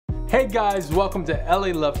Hey guys, welcome to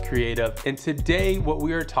LA Love Creative, and today what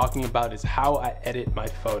we are talking about is how I edit my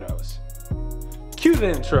photos. Cue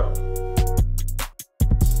the intro.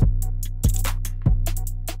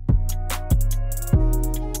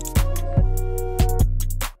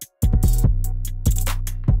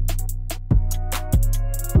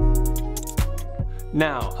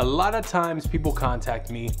 Now, a lot of times people contact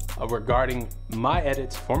me regarding my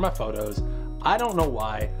edits for my photos. I don't know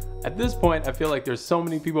why. At this point, I feel like there's so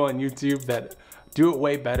many people on YouTube that do it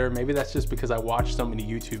way better. Maybe that's just because I watch so many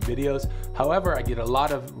YouTube videos. However, I get a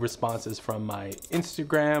lot of responses from my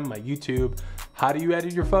Instagram, my YouTube. How do you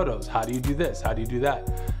edit your photos? How do you do this? How do you do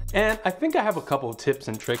that? And I think I have a couple of tips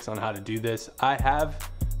and tricks on how to do this. I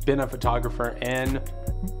have been a photographer and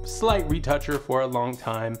slight retoucher for a long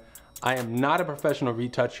time. I am not a professional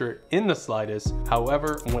retoucher in the slightest.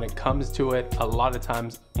 However, when it comes to it, a lot of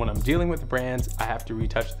times when I'm dealing with brands, I have to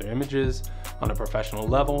retouch their images on a professional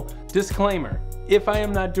level. Disclaimer, if I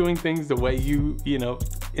am not doing things the way you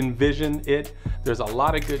envision it, there's a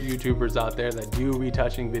lot of good YouTubers out there that do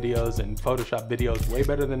retouching videos and Photoshop videos way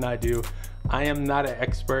better than I do. I am not an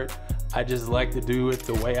expert. I just like to do it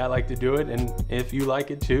the way I like to do it. And if you like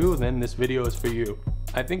it too, then this video is for you.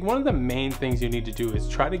 I think one of the main things you need to do is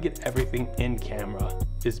try to get everything in camera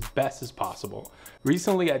as best as possible.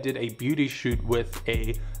 Recently, I did a beauty shoot with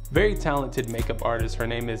a very talented makeup artist. Her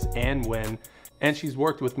name is Ann Wynn, and she's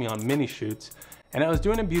worked with me on many shoots. And I was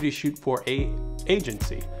doing a beauty shoot for an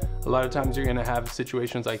agency. A lot of times you're gonna have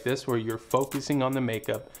situations like this where you're focusing on the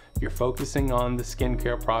makeup, you're focusing on the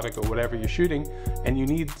skincare product or whatever you're shooting, and you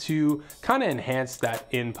need to kind of enhance that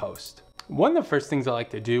in post. One of the first things I like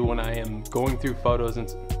to do when I am going through photos and,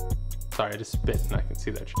 sorry, I just spit and I can see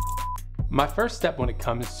that shit. My first step when it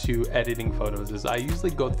comes to editing photos is I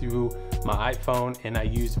usually go through my iPhone and I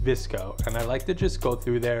use Visco, and I like to just go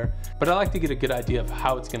through there, but I like to get a good idea of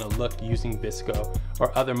how it's gonna look using Visco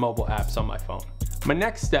or other mobile apps on my phone. My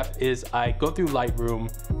next step is I go through Lightroom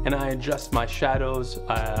and I adjust my shadows,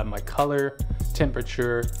 my color,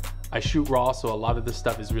 temperature. I shoot raw, so a lot of this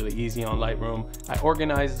stuff is really easy on Lightroom. I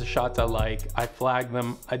organize the shots I like, I flag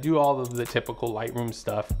them, I do all of the typical Lightroom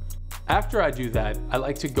stuff. After I do that, I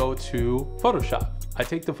like to go to Photoshop. I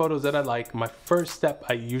take the photos that I like. My first step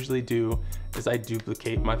I usually do is I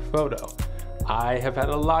duplicate my photo. I have had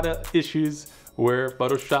a lot of issues where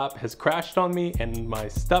Photoshop has crashed on me and my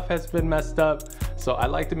stuff has been messed up. So I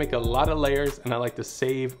like to make a lot of layers and I like to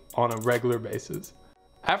save on a regular basis.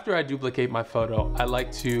 After I duplicate my photo, I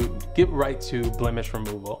like to get right to blemish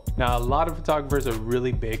removal. Now, a lot of photographers are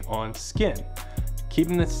really big on skin,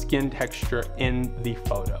 keeping the skin texture in the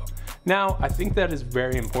photo. Now, I think that is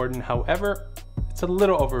very important. However, it's a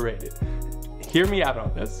little overrated. Hear me out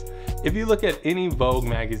on this. If you look at any Vogue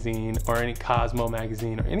magazine or any Cosmo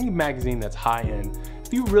magazine or any magazine that's high end,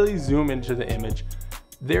 if you really zoom into the image,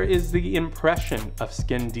 there is the impression of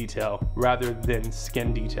skin detail rather than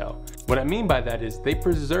skin detail. What I mean by that is they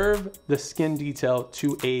preserve the skin detail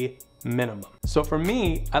to a minimum. So for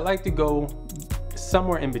me, I like to go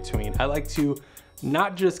somewhere in between. I like to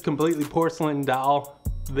not just completely porcelain doll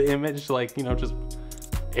the image, like, just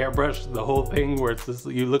airbrush the whole thing where it's just,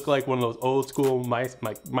 you look like one of those old school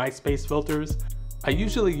MySpace filters. I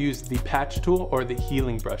usually use the patch tool or the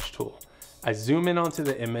healing brush tool. I zoom in onto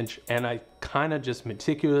the image and I kind of just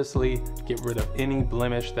meticulously get rid of any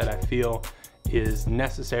blemish that I feel is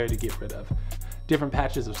necessary to get rid of. Different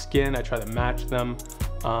patches of skin, I try to match them.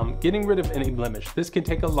 Getting rid of any blemish. This can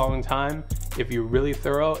take a long time. If you're really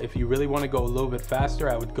thorough, if you really want to go a little bit faster,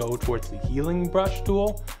 I would go towards the healing brush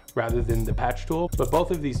tool rather than the patch tool. But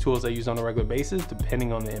both of these tools I use on a regular basis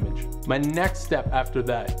depending on the image. My next step after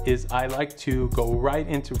that is I like to go right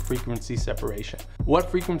into frequency separation.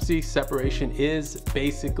 What frequency separation is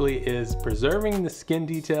basically is preserving the skin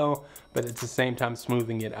detail, but at the same time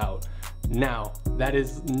smoothing it out. Now, that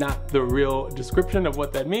is not the real description of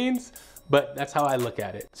what that means, but that's how I look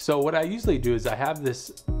at it. So what I usually do is I have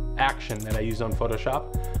this action that I use on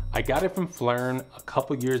Photoshop. I got it from Flern a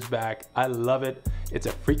couple years back. I love it. It's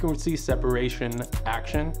a frequency separation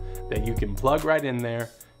action that you can plug right in there,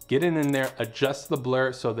 get it in there, adjust the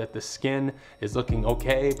blur so that the skin is looking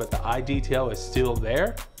okay, but the eye detail is still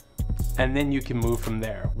there, and then you can move from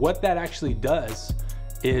there. What that actually does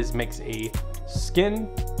is makes a skin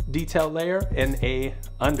detail layer and a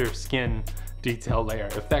under skin detail layer,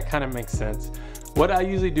 if that kind of makes sense. What I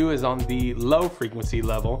usually do is on the low frequency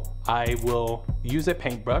level, I will use a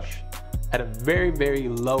paintbrush at a very, very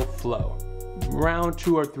low flow, around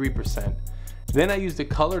 2 or 3%. Then I use the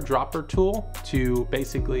color dropper tool to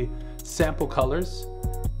basically sample colors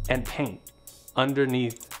and paint.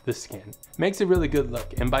 underneath the skin. Makes a really good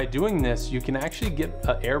look. And by doing this, you can actually get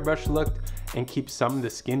an airbrush look and keep some of the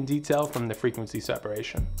skin detail from the frequency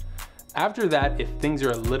separation. After that, if things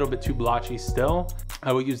are a little bit too blotchy still,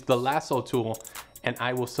 I will use the lasso tool and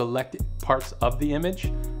I will select parts of the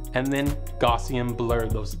image and then Gaussian blur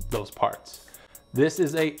those parts. This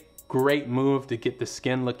is a great move to get the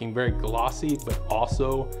skin looking very glossy, but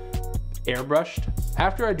also airbrushed.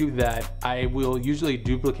 After I do that, I will usually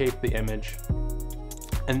duplicate the image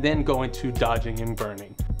and then go into dodging and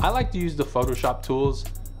burning. I like to use the Photoshop tools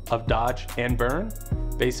of dodge and burn,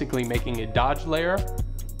 basically making a dodge layer,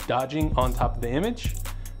 dodging on top of the image,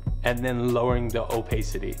 and then lowering the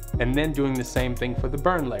opacity, and then doing the same thing for the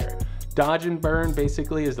burn layer. Dodge and burn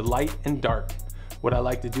basically is light and dark. What I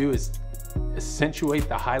like to do is accentuate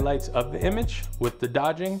the highlights of the image with the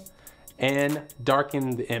dodging and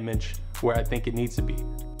darken the image where I think it needs to be.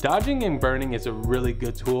 Dodging and burning is a really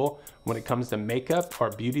good tool when it comes to makeup or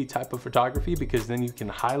beauty type of photography, because then you can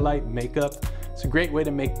highlight makeup. It's a great way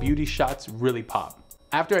to make beauty shots really pop.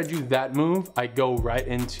 After I do that move, I go right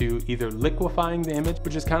into either liquefying the image,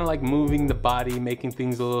 which is kind of like moving the body, making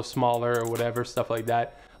things a little smaller or whatever, stuff like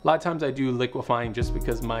that. A lot of times I do liquefying just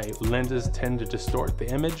because my lenses tend to distort the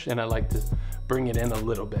image and I like to bring it in a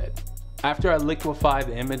little bit. After I liquefy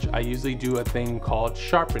the image, I usually do a thing called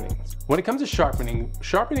sharpening. When it comes to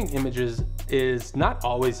sharpening images is not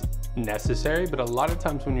always necessary, but a lot of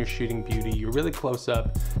times when you're shooting beauty, you're really close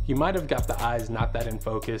up, you might have got the eyes not that in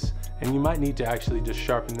focus, and you might need to actually just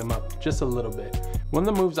sharpen them up just a little bit. One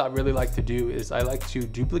of the moves I really like to do is I like to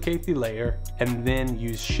duplicate the layer and then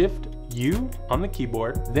use Shift U on the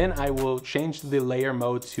keyboard. Then I will change the layer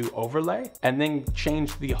mode to overlay and then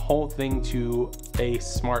change the whole thing to a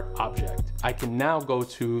smart object. I can now go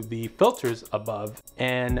to the filters above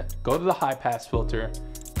and go to the high pass filter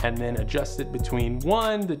and then adjust it between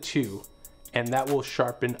 1 to 2, and that will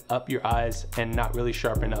sharpen up your eyes and not really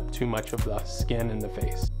sharpen up too much of the skin and the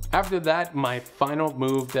face. After that, my final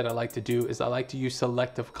move that I like to do is I like to use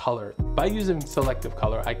selective color. By using selective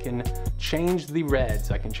color, I can change the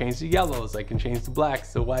reds, I can change the yellows, I can change the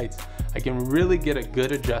blacks, the whites. I can really get a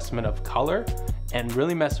good adjustment of color and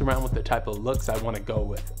really mess around with the type of looks I want to go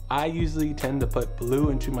with. I usually tend to put blue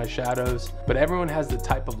into my shadows, but everyone has the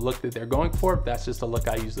type of look that they're going for. That's just a look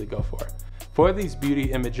I usually go for. For these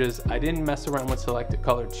beauty images, I didn't mess around with selected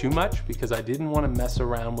color too much because I didn't want to mess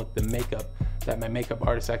around with the makeup that my makeup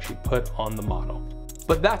artist actually put on the model.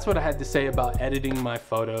 But that's what I had to say about editing my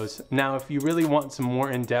photos. Now, if you really want some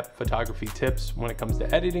more in-depth photography tips when it comes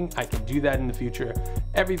to editing, I can do that in the future.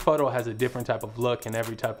 Every photo has a different type of look and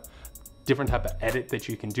different type of edit that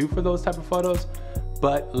you can do for those type of photos.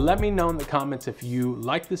 But let me know in the comments if you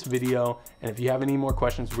like this video and if you have any more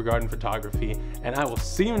questions regarding photography, and I will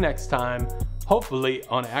see you next time, hopefully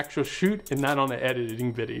on an actual shoot and not on an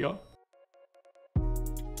editing video.